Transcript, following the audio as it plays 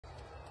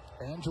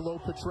Angelo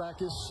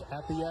Petrakis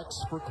at the X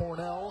for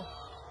Cornell.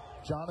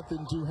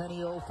 Jonathan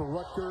Duhenio for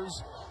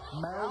Rutgers.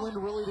 Maryland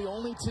really the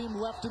only team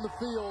left in the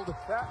field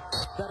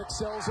that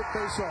excels at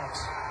faceoffs.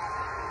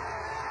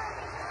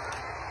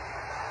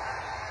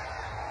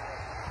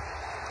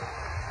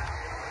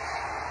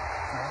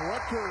 And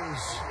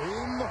Rutgers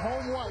in the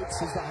home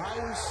whites is the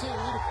higher seed.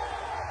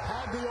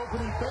 Had the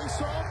opening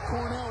faceoff.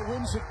 Cornell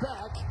wins it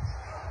back.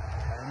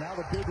 And now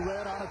the big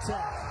red on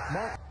attack.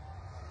 Mark.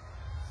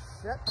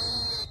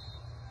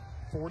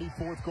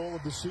 44th goal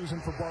of the season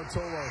for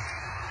Bartolo.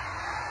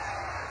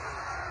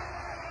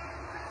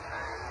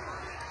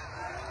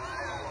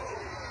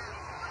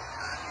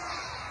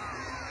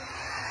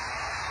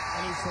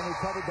 And he's when we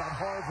covered that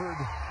Harvard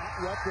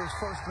Rutgers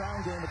first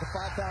round game with the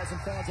 5,000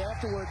 fans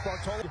afterwards.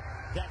 Bartolo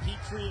that he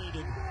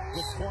created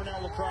with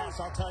Cornell Lacrosse.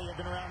 I'll tell you, I've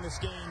been around this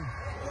game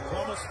for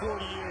almost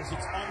 40 years.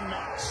 It's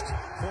unmatched.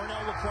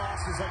 Cornell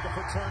Lacrosse is like a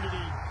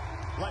fraternity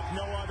like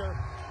no other.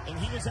 And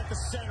he was at the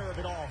center of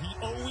it all. He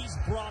always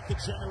brought the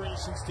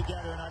generations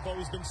together, and I've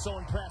always been so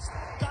impressed.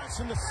 Guys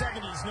from the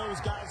 70s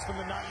knows guys from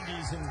the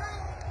 90s, and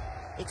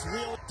it's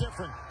real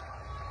different.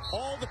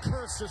 All the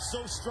curves are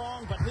so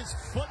strong, but his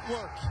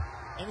footwork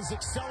and his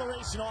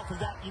acceleration off of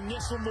that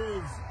initial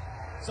move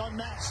is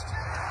unmatched.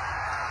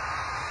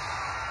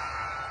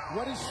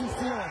 What is she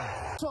feeling?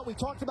 So we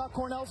talked about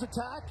Cornell's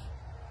attack.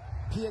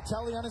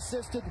 Piatelli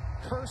unassisted,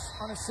 Curse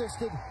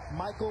unassisted,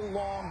 Michael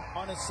Long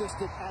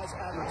unassisted as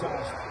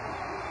advertised.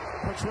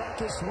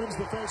 Petrakis wins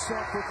the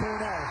faceoff for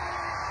Cornell.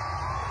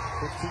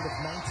 15 of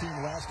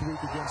 19 last week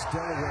against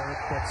Delaware,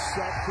 but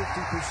sub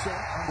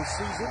 50% on the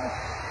season.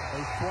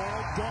 A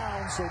flag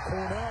down, so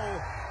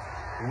Cornell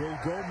will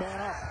go man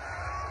up.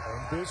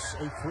 And this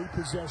a free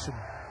possession.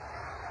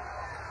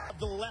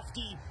 The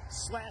lefty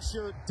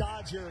slasher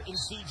dodger in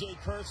C.J.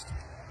 Kirst,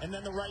 and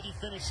then the righty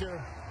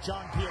finisher,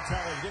 John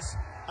Piatelli. This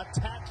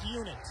attack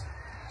unit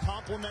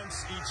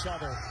complements each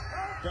other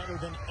better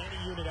than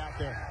any unit out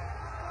there.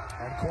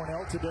 And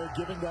Cornell today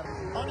giving that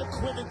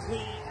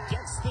unequivocally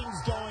gets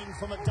things going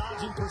from a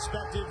dodging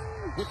perspective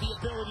with the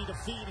ability to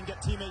feed and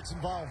get teammates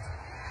involved.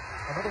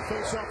 Another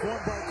faceoff won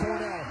by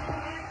Cornell.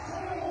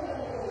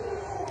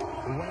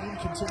 Wayne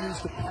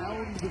continues to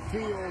pound the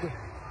field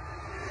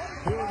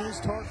here in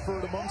East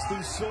Hartford amongst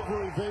these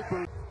silvery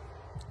vapors.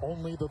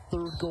 Only the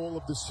third goal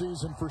of the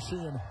season for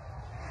Sheehan.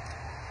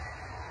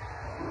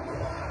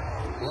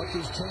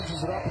 Rutgers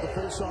changes it up with the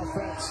faceoff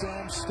back.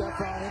 Sam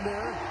Stefan in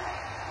there.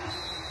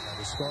 And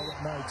the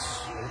Scarlet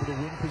Knights able to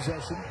win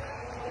possession.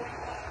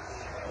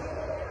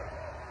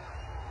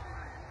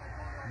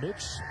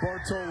 Mitch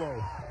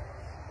Bartolo.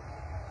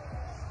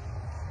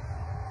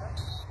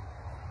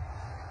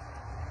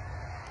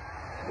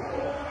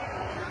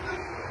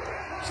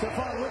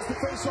 Stefan wins the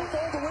faceoff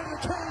all the way to the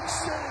cage.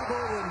 Save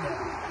Irwin.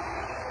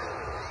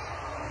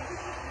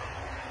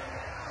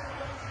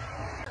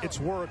 It's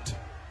worked.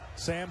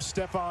 Sam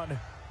Stefan,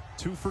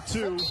 2 for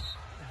 2.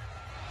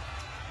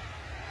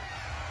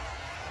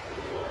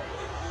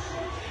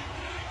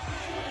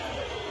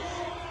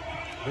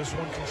 This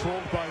one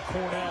controlled by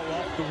Cornell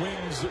off the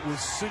wings. It was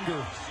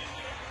Singer.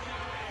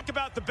 Think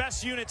about the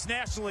best units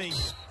nationally.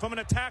 From an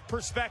attack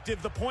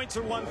perspective, the points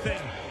are one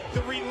thing.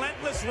 The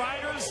relentless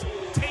riders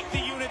take the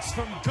units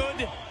from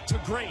good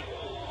to great.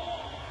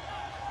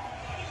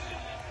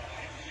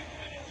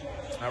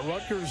 Now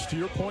Rutgers, to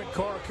your point,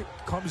 Carr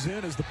comes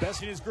in as the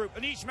best in his group.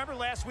 Anish, remember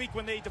last week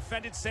when they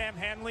defended Sam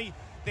Hanley?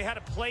 They had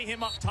to play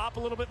him up top a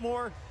little bit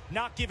more,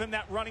 not give him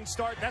that running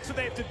start. That's what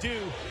they have to do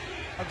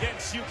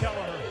against Hugh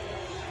Kelleher.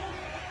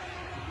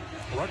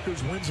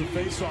 Rutgers wins a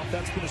faceoff.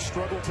 That's been a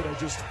struggle today.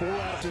 Just 4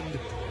 out. And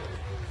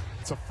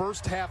it's a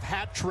first half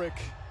hat trick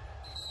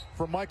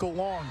for Michael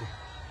Long.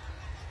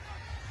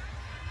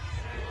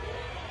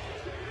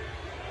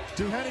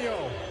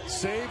 Duhenio,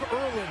 save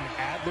Erlin.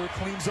 Adler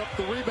cleans up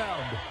the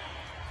rebound.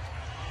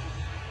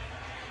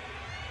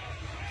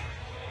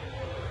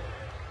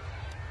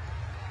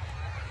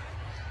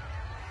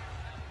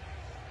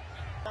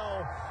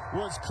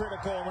 Was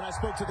critical. When I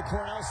spoke to the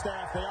Cornell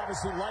staff, they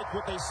obviously liked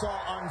what they saw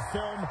on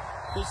film.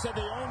 They said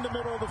they own the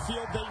middle of the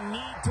field. They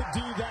need to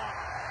do that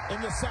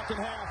in the second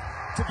half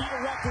to beat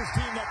a Rutgers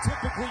team that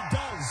typically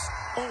does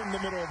own the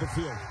middle of the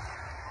field.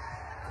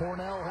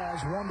 Cornell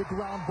has won the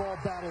ground ball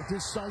battle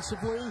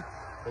decisively.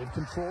 They've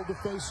controlled the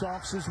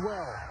faceoffs as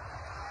well.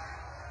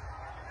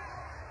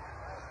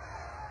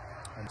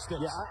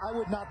 Yeah, I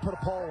would not put a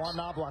pole on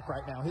Knobloch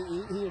right now.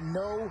 He in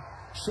no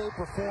shape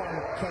or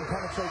form can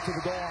penetrate to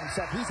the goal on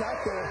himself. He's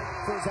out there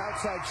for his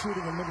outside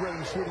shooting and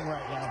mid-range shooting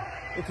right now.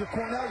 If you're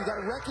Cornell, you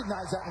got to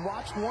recognize that and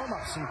watch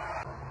warm-ups.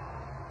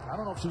 I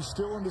don't know if she's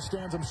still in the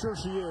stands. I'm sure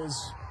she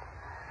is.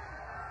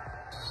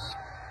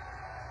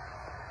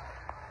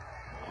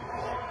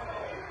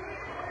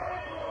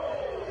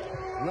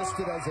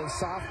 Listed as a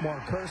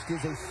sophomore, Kirst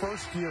is a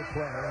first-year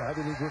player,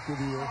 Ivy League Rookie of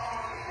the Year.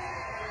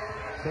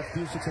 Cliff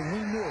Busick, and we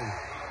knew.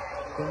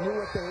 They knew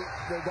what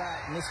they got,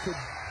 and this kid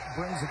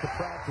brings it to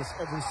practice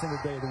every single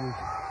day of the week.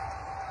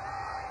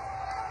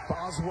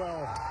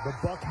 Boswell, the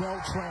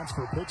Bucknell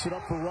transfer, picks it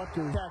up for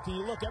Rutgers. And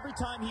you look, every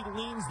time he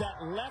leans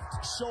that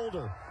left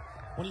shoulder,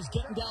 when he's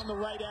getting down the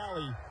right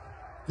alley,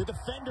 the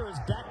defender is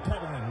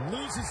backpedaling,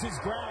 loses his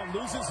ground,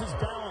 loses his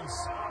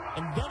balance,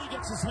 and then he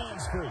gets his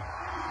hands free.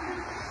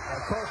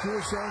 Clark, you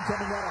were saying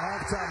coming out of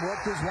halftime,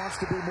 Rutgers wants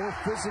to be more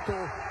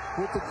physical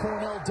with the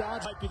Cornell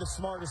Dodge. Might be the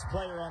smartest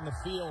player on the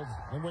field,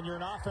 and when you're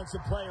an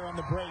offensive player on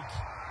the break,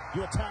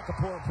 you attack a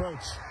poor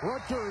approach.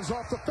 Rutgers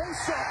off the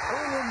faceoff.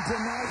 Owen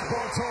denies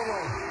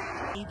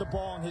Bartolo. Need the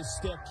ball on his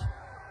stick.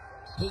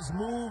 His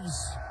moves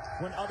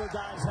when other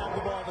guys have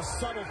the ball, the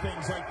subtle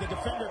things like the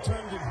defender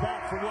turned his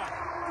back for what?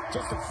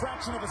 Just a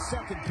fraction of a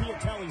second.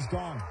 Piatelli's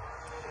gone.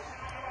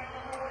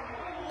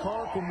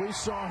 Clark, when we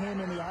saw him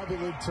in the Ivy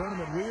League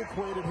tournament, we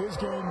equated his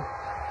game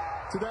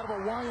to that of a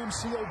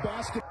YMCA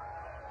basket.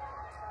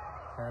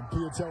 And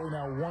Piatelli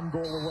now 1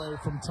 goal away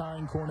from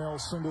tying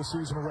Cornell's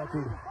single-season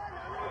record.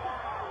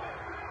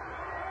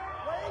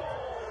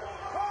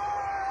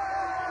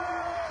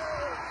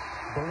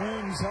 The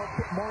wings help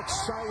Mark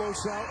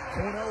Silos out.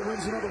 Cornell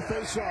wins another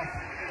faceoff.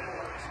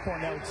 This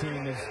Cornell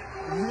team is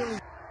really...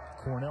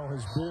 Cornell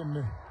has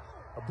been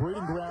a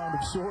breeding ground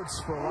of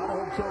sorts for a lot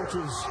of head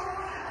coaches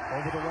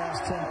over the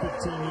last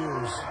 10-15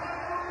 years.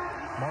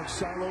 Mark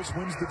Silos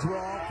wins the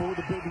draw for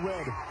the Big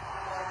Red.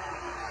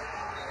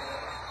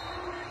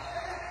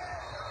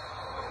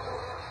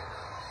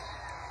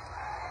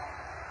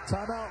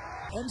 Timeout,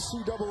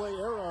 NCAA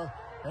era,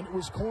 and it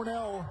was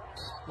Cornell,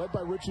 led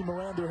by Richie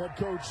Moran, their head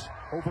coach,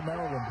 over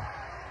Maryland.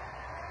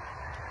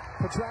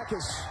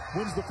 Petrakis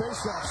wins the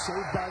faceoff,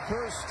 saved by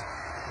Hurst.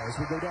 As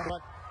we go down.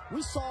 But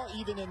we saw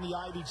even in the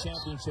Ivy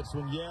Championships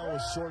when Yale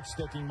was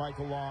short-sticking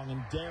Michael Long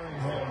and daring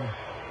him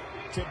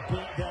to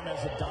beat them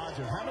as a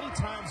Dodger. How many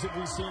times have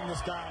we seen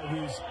this guy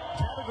who's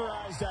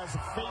categorized as the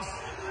face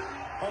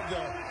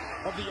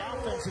of the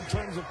offense in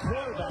terms of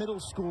quarterback? Middle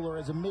schooler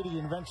as a midi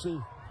and eventually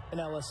an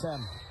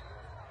LSM.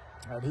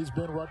 And he's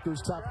been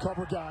Rutgers' top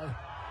cover guy.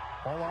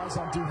 All eyes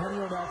on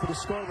Duhenio now for the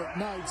Scarlet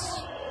Knights.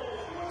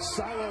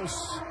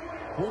 Silos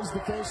wins the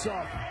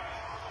faceoff.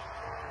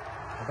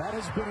 That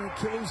has been an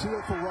Achilles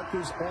heel for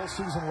Rutgers all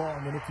season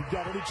long. And if you've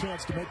got any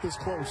chance to make this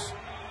close,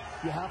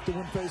 you have to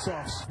win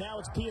faceoffs. Now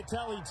it's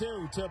Piatelli,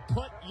 too, to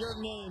put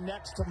your name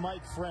next to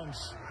Mike French.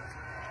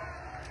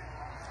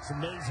 It's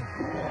amazing.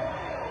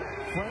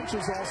 French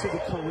is also the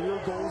career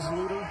goals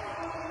leader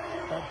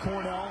at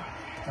Cornell.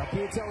 Now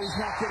Piatelli's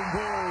not getting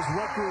there as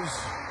Rutgers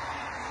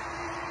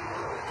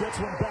gets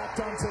one back.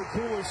 Dante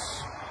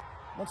Koulis.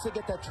 Once they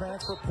get that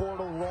transfer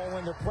portal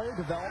rolling, their player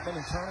development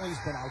internally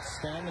has been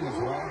outstanding as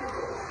well.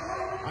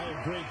 I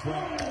agree,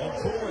 Clint. And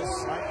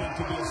Koulis, I think,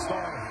 could be a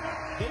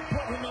star. They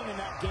put him in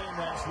that game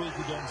last week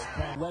against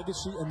Penn.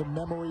 Legacy and the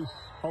memory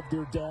of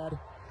their dad.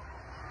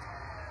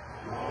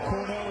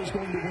 Cornell is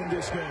going to win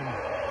this game.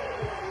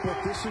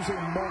 But this is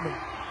a moment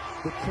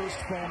the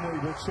Kirst family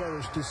will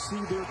cherish, to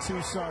see their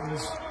two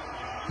sons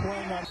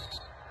playing on.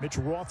 Mitch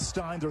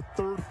Rothstein, their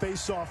third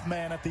faceoff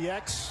man at the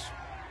X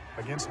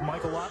against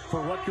Michael Ott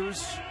for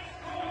Rutgers.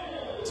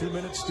 2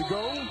 minutes to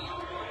go.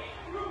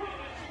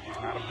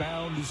 Out of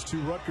bounds to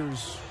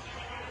Rutgers.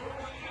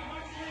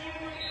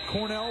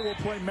 Cornell will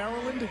play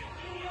Maryland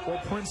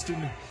or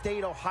Princeton.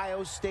 State,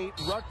 Ohio State,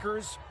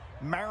 Rutgers,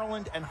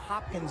 Maryland, and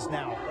Hopkins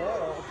now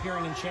all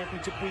appearing in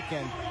championship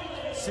weekend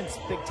since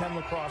Big Ten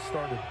lacrosse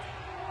started.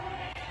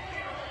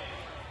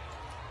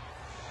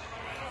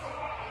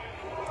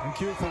 And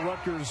cue for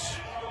Rutgers.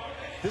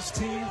 This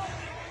team,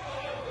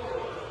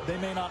 they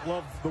may not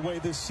love the way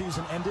this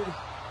season ended,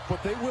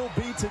 but they will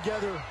be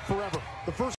together forever. The first